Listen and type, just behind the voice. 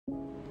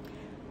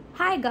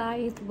Hi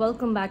guys,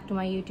 welcome back to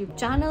my YouTube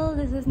channel.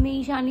 This is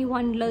me, Shani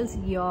Wonders,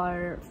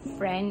 your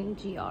friend,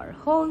 your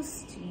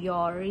host,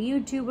 your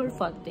YouTuber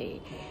for the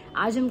day.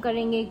 आज हम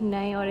करेंगे एक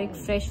नए और एक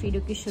fresh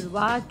video की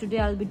शुरुआत. Today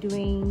I'll be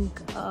doing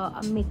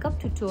a makeup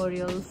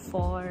tutorial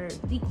for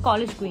the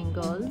college going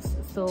girls.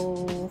 So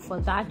for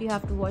that you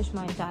have to watch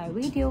my entire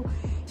video.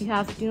 You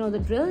have to know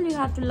the drill. You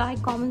have to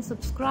like, comment,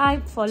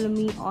 subscribe. Follow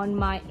me on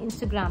my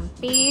Instagram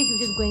page,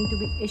 which is going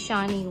to be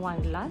Ishani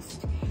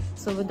Wanderlust.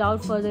 So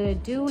without further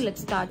ado,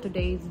 let's start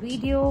today's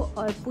video.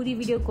 और पूरी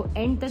video को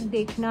end तक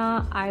देखना,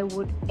 I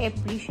would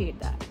appreciate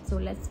that.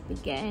 So let's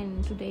begin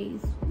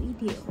today's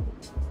video.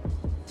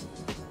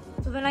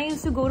 So when I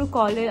used to go to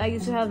college, I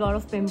used to have a lot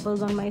of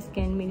pimples on my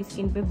skin. मेरी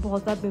skin पे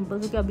बहुत ज़्यादा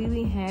pimples तो अभी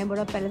भी हैं, बट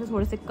अब पहले से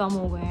थोड़े से कम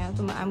हो गए हैं.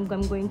 So I'm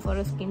going for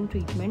a skin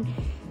treatment.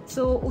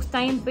 So उस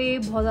टाइम पे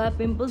बहुत ज़्यादा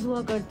पिम्पल्स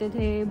हुआ करते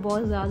थे,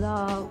 बहुत ज़्यादा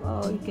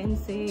यू कैन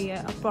से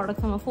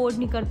प्रोडक्ट्स हम अफोर्ड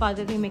नहीं कर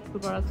पाते थे,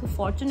 makeup products. So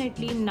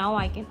fortunately now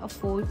I can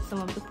afford some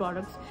of the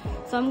products.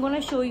 So I am gonna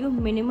show you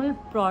minimal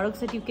products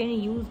that you can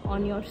use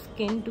on your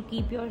skin to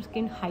keep your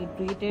skin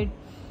hydrated,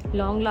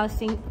 long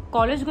lasting.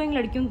 College going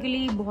लड़कियों के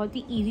लिए बहुत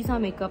ही easy सा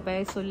makeup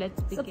है. So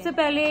let's. सबसे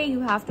पहले you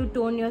have to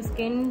tone your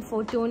skin.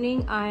 For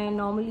toning I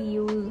normally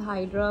use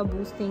hydra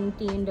boosting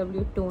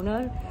TNW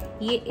toner.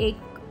 ये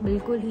एक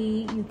बिल्कुल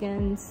ही you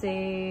can say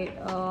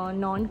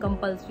non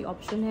compulsory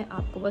option है.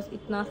 आपको बस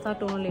इतना सा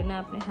टोनर लेना है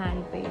अपने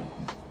हैंड पे.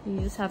 You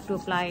just have to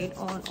apply it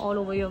on all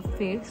over your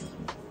face.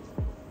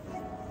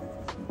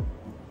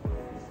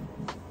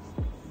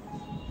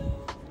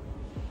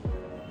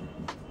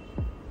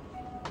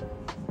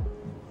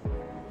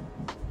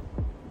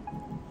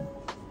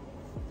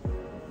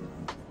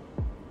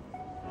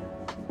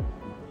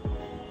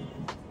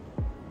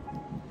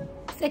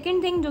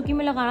 Second thing जो कि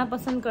मैं लगाना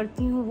पसंद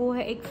करती हूँ वो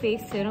है एक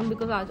फेस सीरम,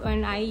 बिकॉज आज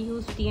and I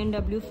use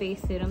TNW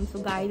face serum. So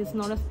guys, it's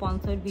not a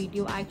sponsored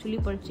video. I actually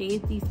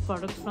purchase these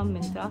products from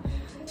Myntra.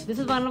 This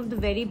is one of the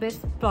very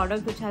best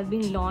product which has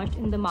been launched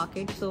in the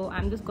market. So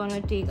I am just gonna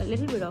take a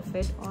little bit of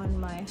it on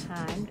my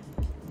hand,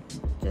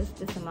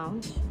 just this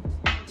amount.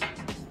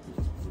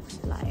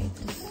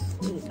 Like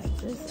this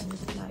and just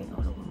apply it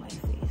all over my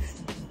face.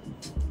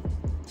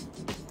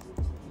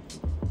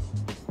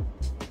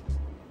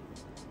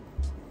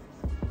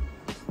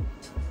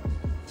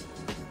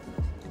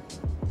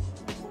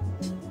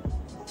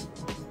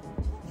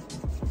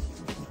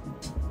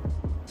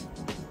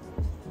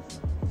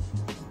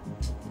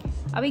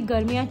 अभी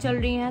गर्मियाँ चल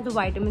रही हैं तो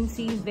vitamin C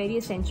is very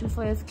essential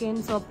for your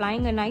skin. So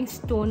applying a nice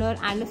toner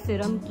and a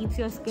serum keeps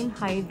your skin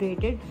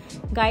hydrated.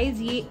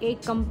 Guys, ये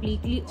एक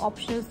completely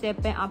optional step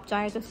है. आप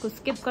चाहे तो इसको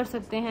स्किप कर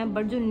सकते हैं,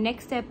 बट जो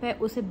नेक्स्ट स्टेप है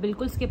उसे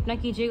बिल्कुल स्किप ना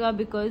कीजिएगा,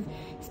 because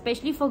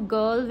specially for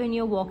girls when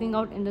you are walking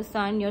out in the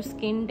sun your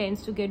skin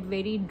tends to get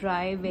very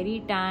dry, very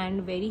tan,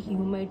 very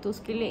humid. तो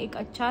उसके लिए एक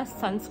अच्छा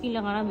सनस्क्रीन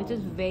लगाना which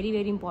is very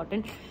very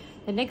important.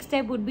 The next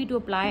step would be to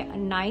apply a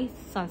nice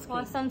sunscreen.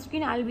 For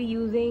sunscreen, I'll be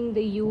using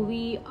the UV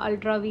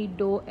Ultra V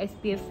Doe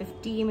SPF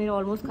 50. ये मेरा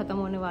almost खत्म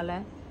होने वाला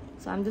है.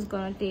 So I'm just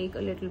gonna take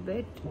a little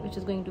bit,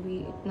 which is going to be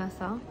इतना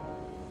सा.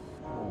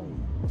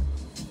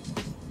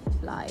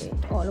 Apply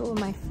it all over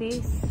my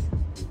face.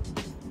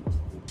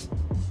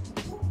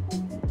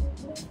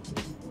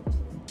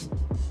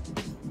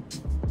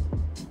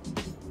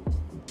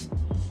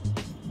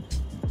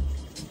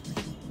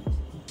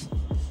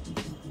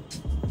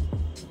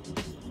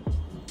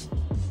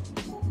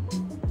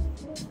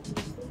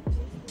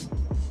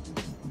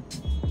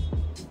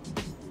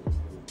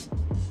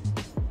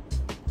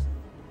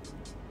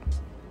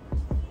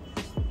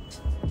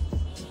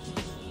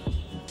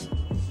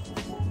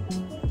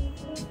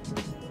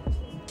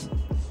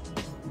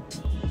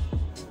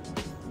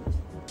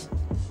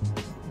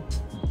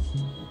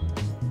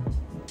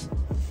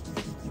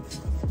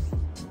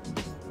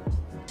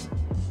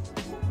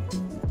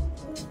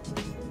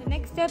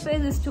 Step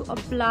is to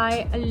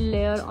apply a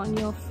layer on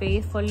your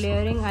face. For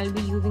layering, I'll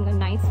be using a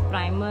nice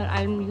primer.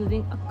 I'm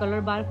using a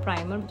color bar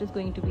primer, which is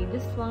going to be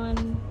this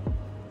one.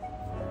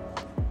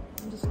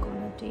 I'm just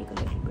gonna take a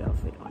little bit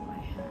of it on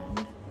my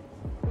hand.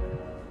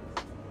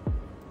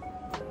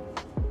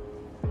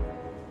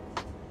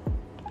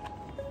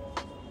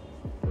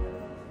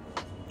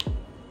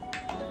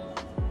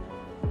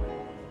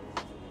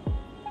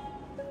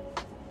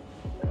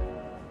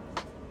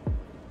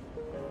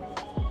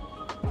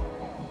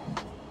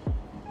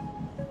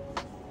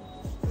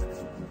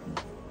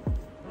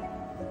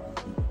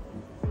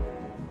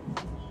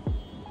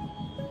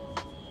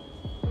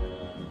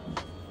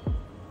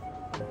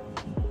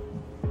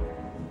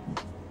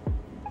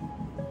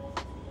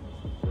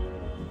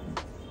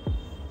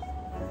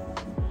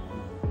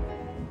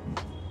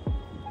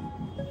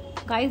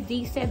 Guys,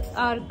 these steps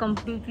are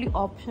completely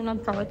optional. आप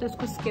चाहे तो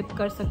इसको skip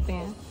कर सकते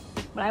हैं,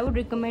 but I would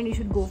recommend you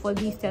should go for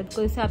these steps,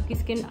 because इससे आपकी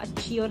skin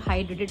अच्छी और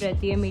हाइड्रेटेड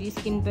रहती है. मेरी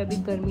स्किन पे अभी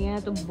गर्मियाँ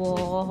हैं तो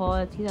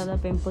बहुत ही ज़्यादा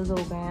पिंपल्स हो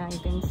गए हैं, you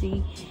can see.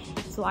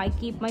 So I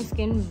keep my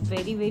skin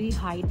very very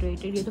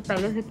hydrated. ये तो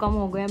पहले से कम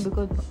हो गए हैं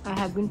because I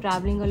have been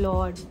traveling a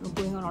lot,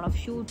 going on a lot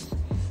of shoots.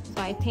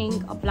 So I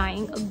think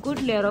applying a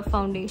good layer of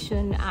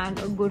foundation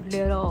and a good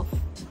layer of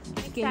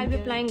skin. I'll be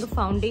applying a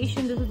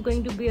foundation. This is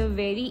going to be a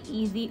very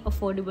easy,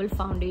 affordable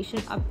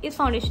foundation. अब इस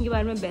foundation के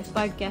बारे में best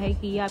part क्या है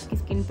कि ये आपकी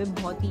skin पे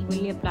बहुत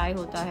evenly apply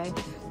होता है.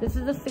 This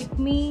is a Fit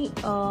Me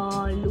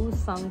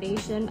loose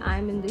foundation.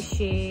 I'm in the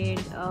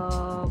shade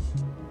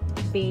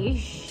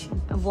beige,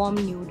 warm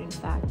nude, in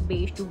fact,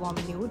 beige to warm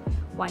nude,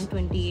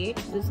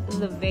 128. This is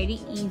a very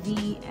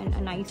easy and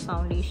a nice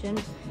foundation.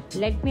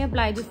 Let me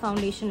apply this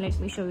foundation. Let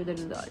me show you the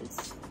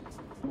results.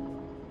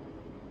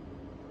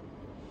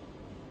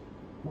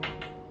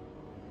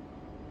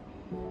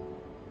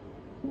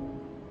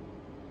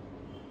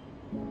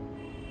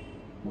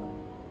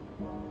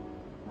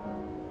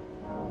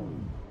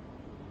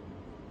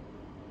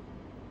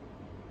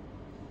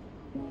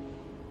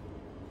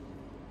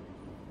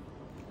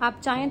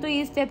 आप चाहें तो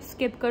ये step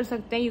skip कर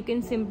सकते हैं. You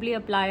can simply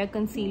apply a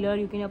concealer,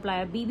 you can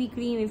apply a BB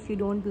cream if you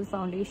don't use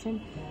foundation.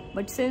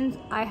 But since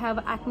I have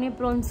acne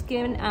prone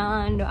skin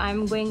and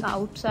I'm going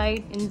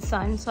outside in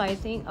sun, so I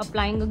think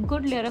applying a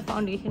good layer of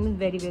foundation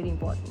is very, very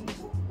important.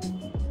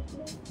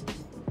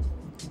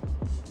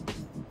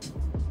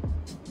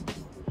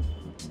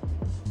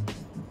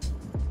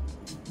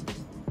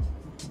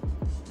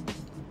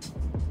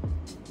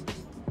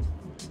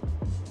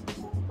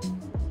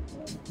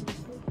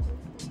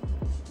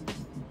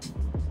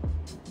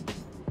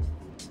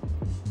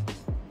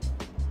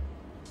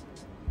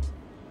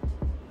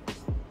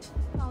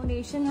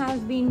 Foundation has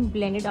been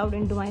blended out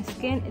into my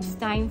skin. It's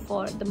time for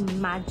the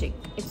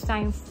magic. It's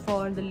time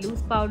for the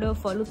loose powder.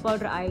 For loose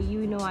powder, I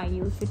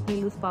use Fit Me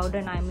loose powder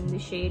and I'm in the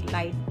shade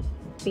light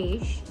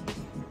beige.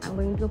 I'm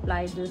going to apply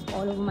this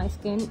all over my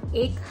skin.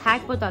 एक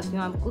hack बताती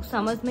हूँ आपको.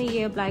 Summers में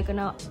ये apply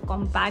करना,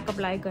 compact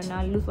apply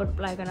करना, loose powder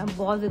apply करना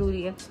बहुत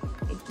ज़रूरी है.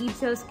 It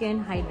keeps your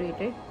skin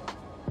hydrated.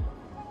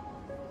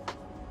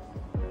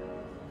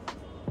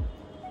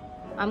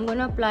 I'm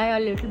gonna apply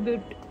a little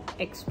bit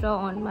extra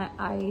on my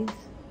eyes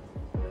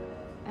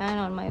and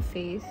on my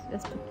face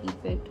just to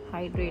keep it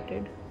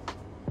hydrated.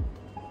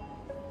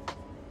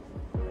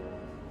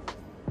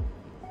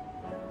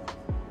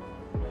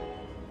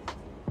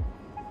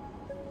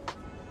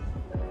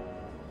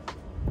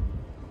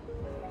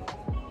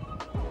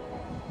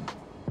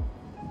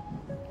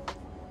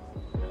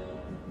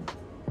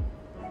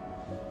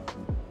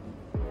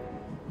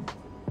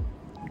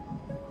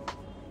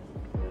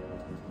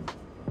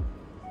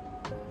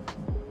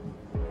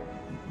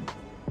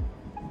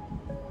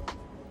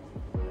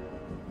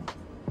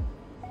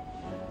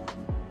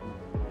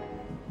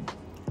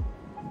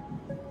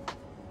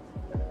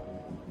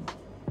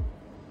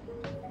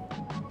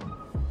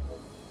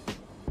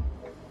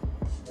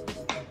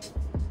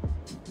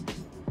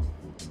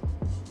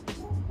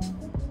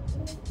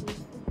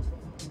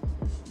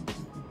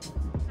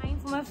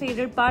 My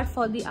favorite part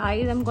for the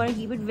eyes, I'm going to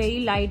keep it very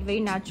light, very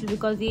natural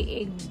because ये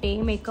एक day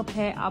makeup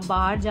है. आप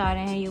बाहर जा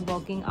रहे हैं, you're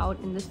walking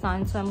out in the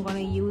sun, so I'm going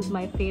to use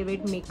my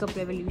favorite Makeup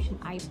Revolution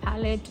eye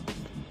palette.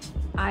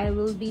 I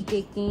will be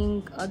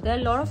taking there are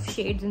a lot of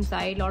shades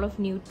inside, a lot of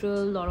neutral,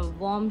 a lot of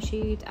warm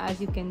shades.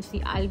 As you can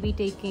see, I'll be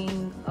taking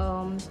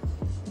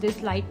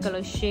this light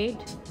color shade,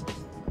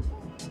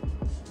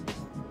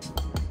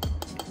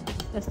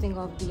 dusting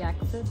off the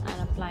excess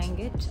and applying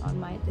it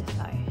on this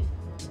eye.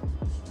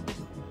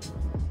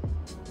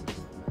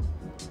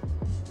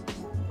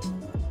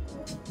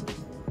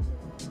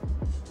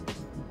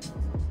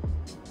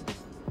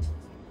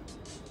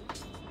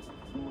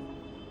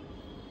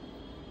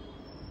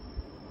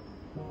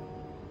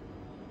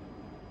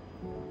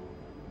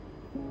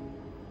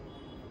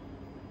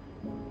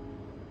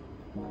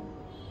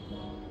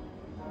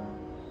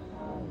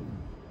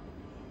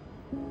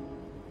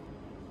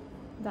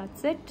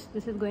 That's it.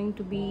 This is going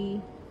to be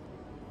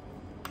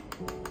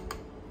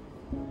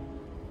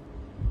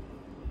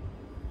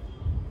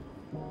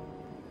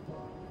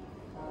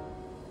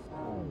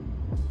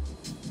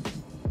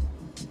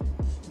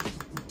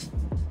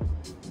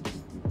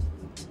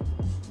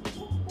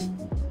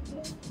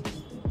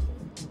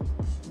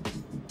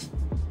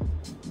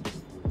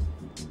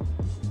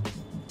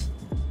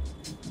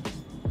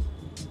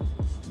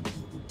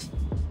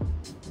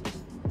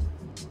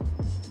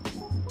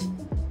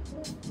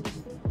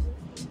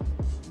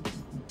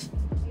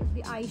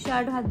eye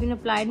shadow has been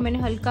applied. मैंने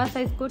हल्का सा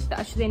इसको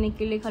touch देने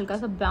के लिए हल्का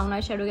सा brown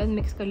eye shadow के साथ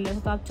मिक्स कर लिया था,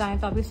 तो आप चाहें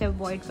तो आप इसे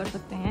अवॉइड कर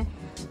सकते हैं.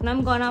 Now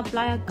I'm gonna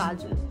apply a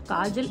kajal.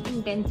 Kajal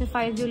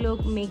intensifies your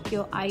look, make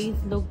your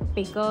eyes look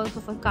bigger.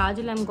 So for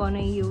kajal, I'm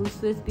gonna use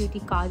Swiss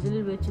Beauty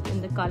Kajal, which is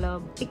in the color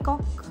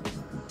Peacock.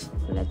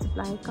 So let's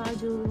apply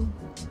kajal.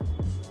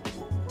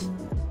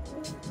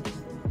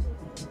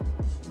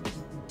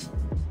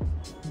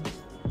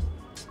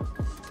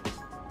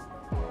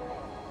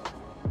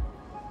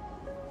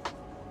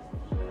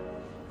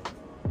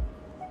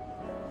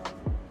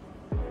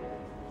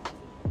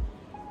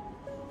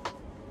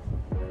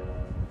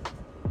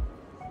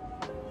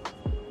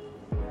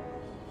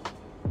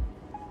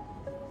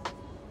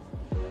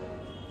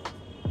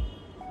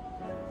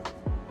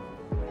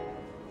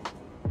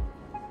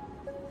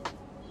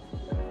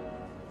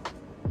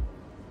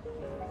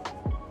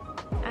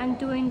 And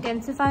to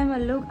intensify my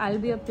look, I'll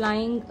be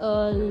applying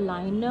a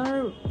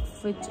liner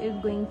which is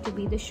going to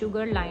be the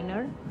sugar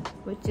liner,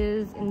 which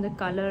is in the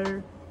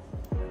color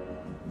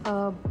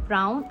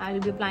brown. I will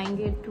be applying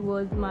it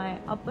towards my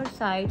upper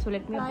side. So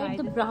let me apply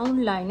the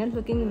brown liner.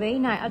 Looking very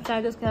nice. आप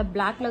चाहे तो उसके साथ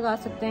black लगा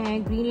सकते हैं,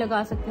 green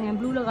लगा सकते हैं,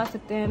 ब्लू लगा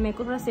सकते हैं. मेरे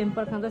को थोड़ा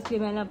सिंपल था तो इसलिए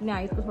मैंने अपने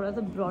आईज को थोड़ा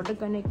सा ब्रॉडर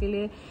करने के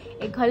लिए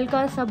एक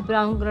हल्का सा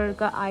ब्राउन कलर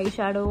का आई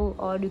शेडो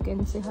और यू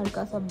कैन से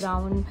हल्का सा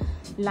ब्राउन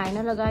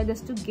लाइनर लगाया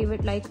just to give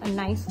it like a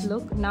nice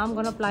look. Now I am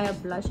gonna apply a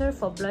blusher.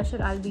 For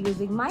blusher I will be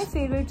using my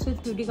favourite Swiss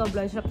beauty का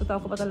blusher. अब तो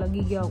आपको पता लग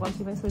ही गया होगा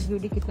कि मैं स्विस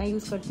ब्यूटी कितना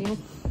यूज़ करती हूँ.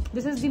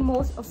 This is the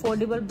most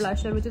affordable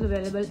blusher which is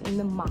available in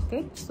the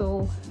market. So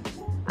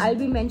I'll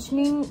be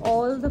mentioning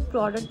all the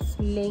products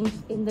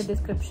link in the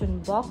description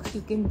box.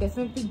 You can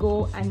definitely go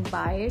and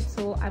buy it.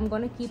 So I'm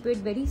gonna keep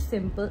it very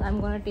simple.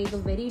 I'm gonna take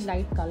a very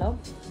light color,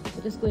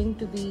 which is going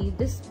to be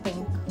this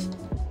pink,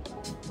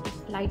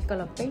 light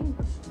color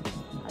pink.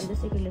 I'll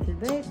just take a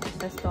little bit,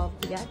 dust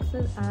off the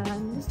excess,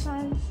 and this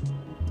time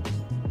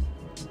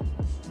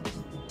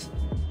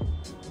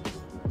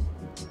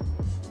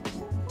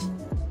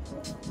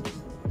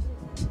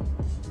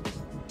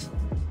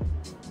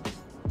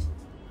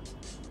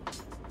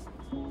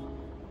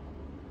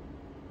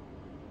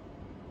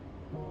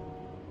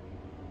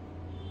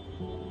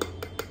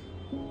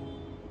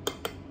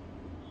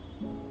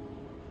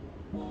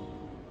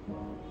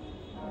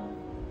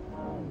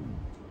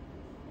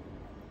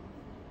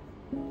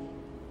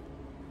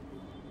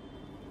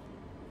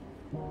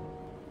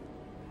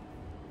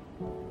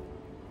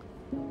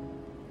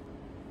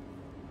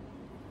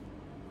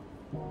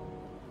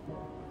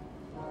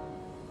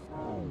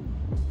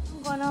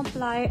I'm gonna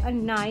apply a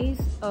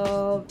nice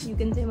you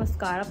can say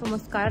mascara. For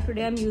mascara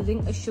today I'm using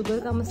a sugar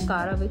ka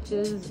mascara, which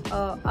is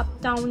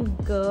Uptown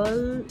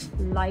Girl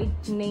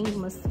Lightening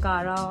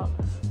Mascara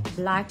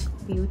Black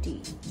Beauty.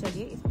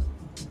 चलिए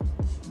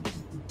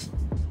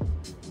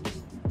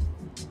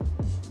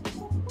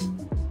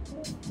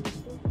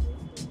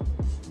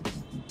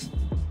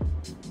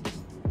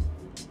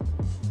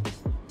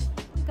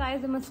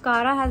guys, the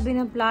mascara has been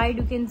applied.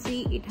 You can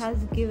see it has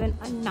given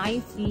a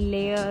nice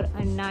layer,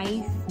 a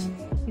nice,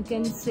 you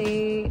can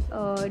say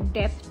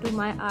depth to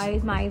my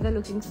eyes. My eyes are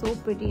looking so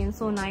pretty and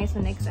so nice.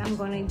 So next I'm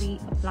going to be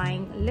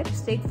applying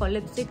lipstick. For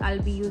lipstick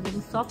I'll be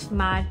using soft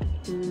matte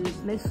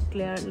Miss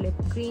Clear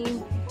lip cream,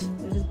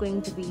 which is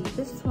going to be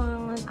this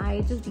one.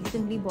 I just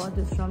recently bought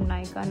this from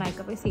Nykaa.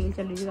 Nykaa पे sale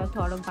चल रही थी. I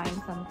thought of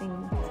buying something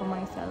for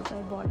myself.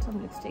 I bought some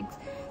lipsticks.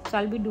 So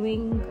I'll be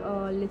doing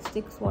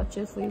lipstick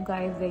swatches for you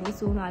guys very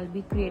soon. I'll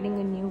be creating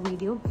a new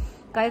video.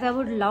 Guys, I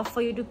would love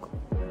for you to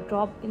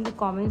drop in the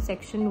comment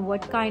section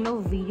what kind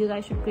of videos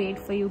I should create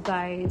for you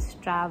guys.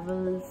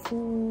 Travel,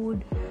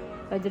 food,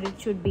 whether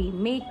it should be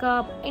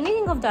makeup,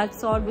 anything of that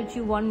sort which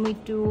you want me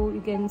to,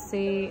 you can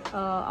say,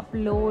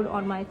 upload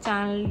on my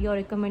channel. Your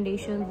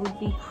recommendations would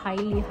be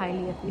highly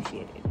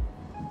appreciated.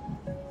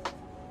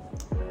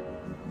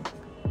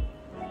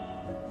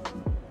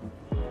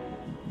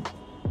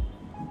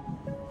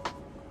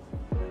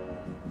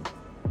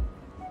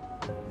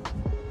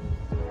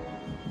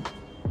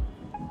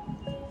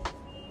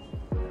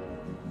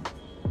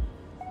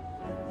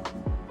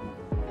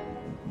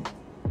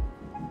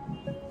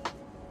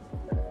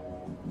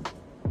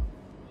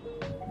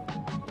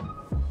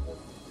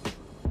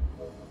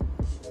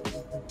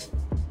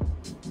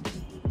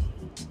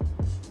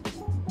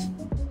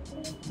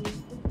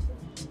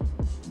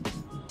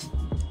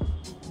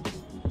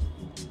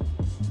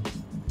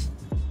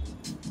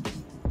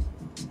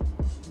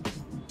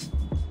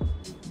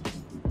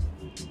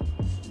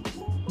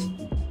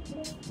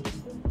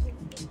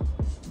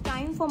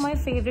 For my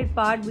favorite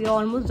part, we are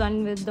almost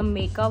done with the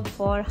makeup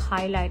for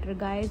highlighter.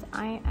 Guys,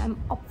 I am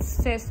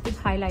obsessed with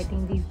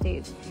highlighting these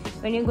days.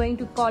 When you're going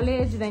to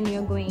college, when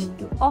you're going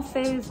to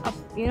office,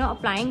 you know,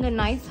 applying a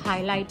nice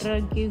highlighter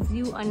gives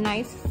you a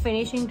nice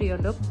finishing to your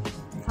look.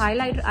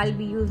 Highlighter, I'll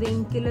be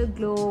using Killer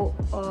Glow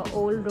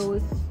Old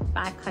Rose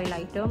Pack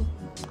highlighter.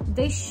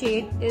 This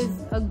shade is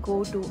a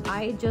go-to.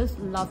 I just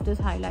love this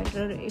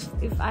highlighter.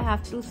 If I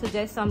have to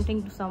suggest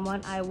something to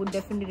someone, I would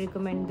definitely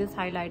recommend this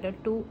highlighter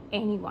to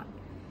anyone.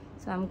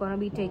 So I'm gonna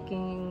be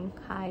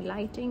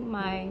highlighting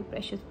my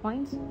precious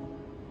points.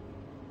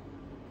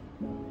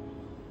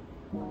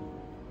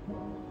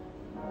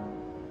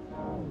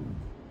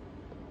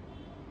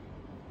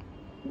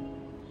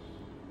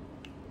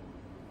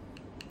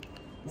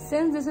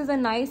 Since this is a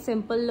nice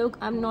simple look,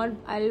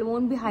 I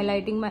won't be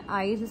highlighting my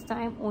eyes this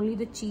time, only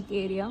the cheek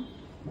area.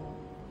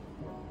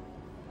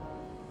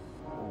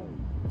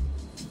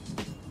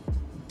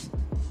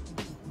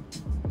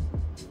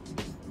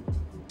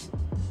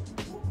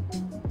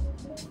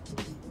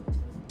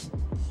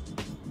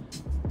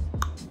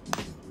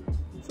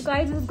 So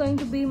guys, this is going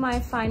to be my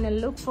final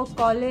look for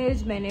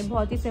college. मैंने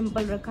बहुत ही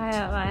simple रखा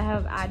है. I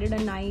have added a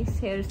nice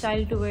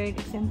hairstyle to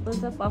it. Simple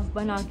सा puff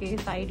बना के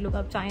side look.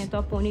 आप चाहें तो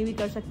आप पोनी भी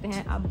कर सकते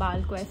हैं. आप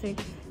बाल को ऐसे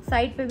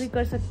साइड पे भी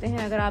कर सकते हैं.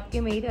 अगर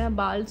आपके मेरी तरह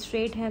बाल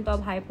स्ट्रेट हैं तो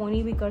आप हाई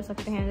पोनी भी कर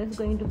सकते हैं. This is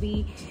going to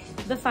be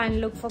the final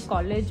look for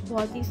college.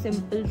 बहुत ही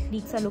सिंपल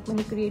स्लीक सा लुक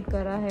मैंने क्रिएट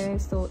करा है.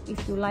 So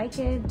if you like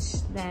it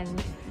then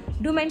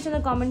do mention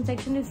the comment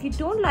section. If you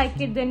don't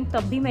like it then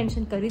तब भी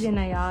mention कर ही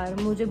देना यार।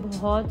 मुझे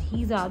बहुत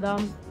ही ज़्यादा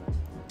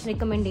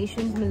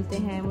रिकमेंडेशंस मिलते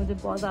हैं, मुझे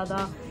बहुत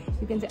ज़्यादा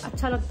यू कैन से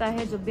अच्छा लगता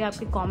है जब भी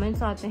आपके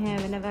कमेंट्स आते हैं।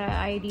 Whenever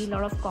I read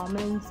lot of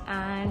comments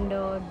and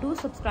do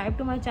subscribe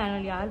to my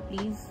channel यार,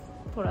 प्लीज़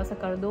थोड़ा सा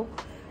कर दो।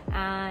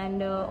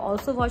 And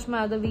also watch my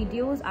other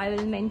videos. I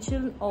will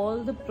mention all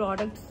the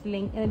products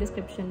link in the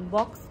description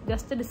box.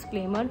 Just a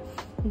disclaimer,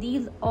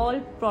 these all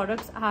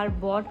products are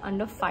bought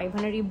under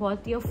 500। ये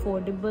बहुत ही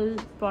affordable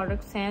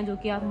products हैं जो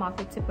कि आप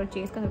market से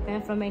purchase कर सकते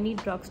हैं from any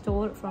drug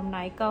store, from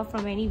Nykaa,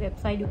 from any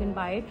website you can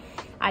buy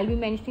it। I'll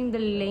be mentioning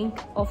the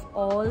link of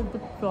all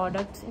the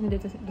products in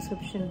the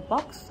description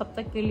box। तब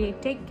तक के लिए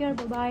take care,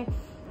 bye bye।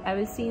 I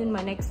will see you in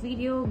my next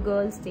video।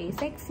 Girls stay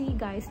sexy,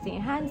 guys stay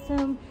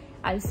handsome।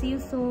 I'll see you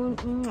soon।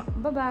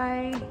 Bye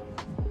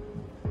bye।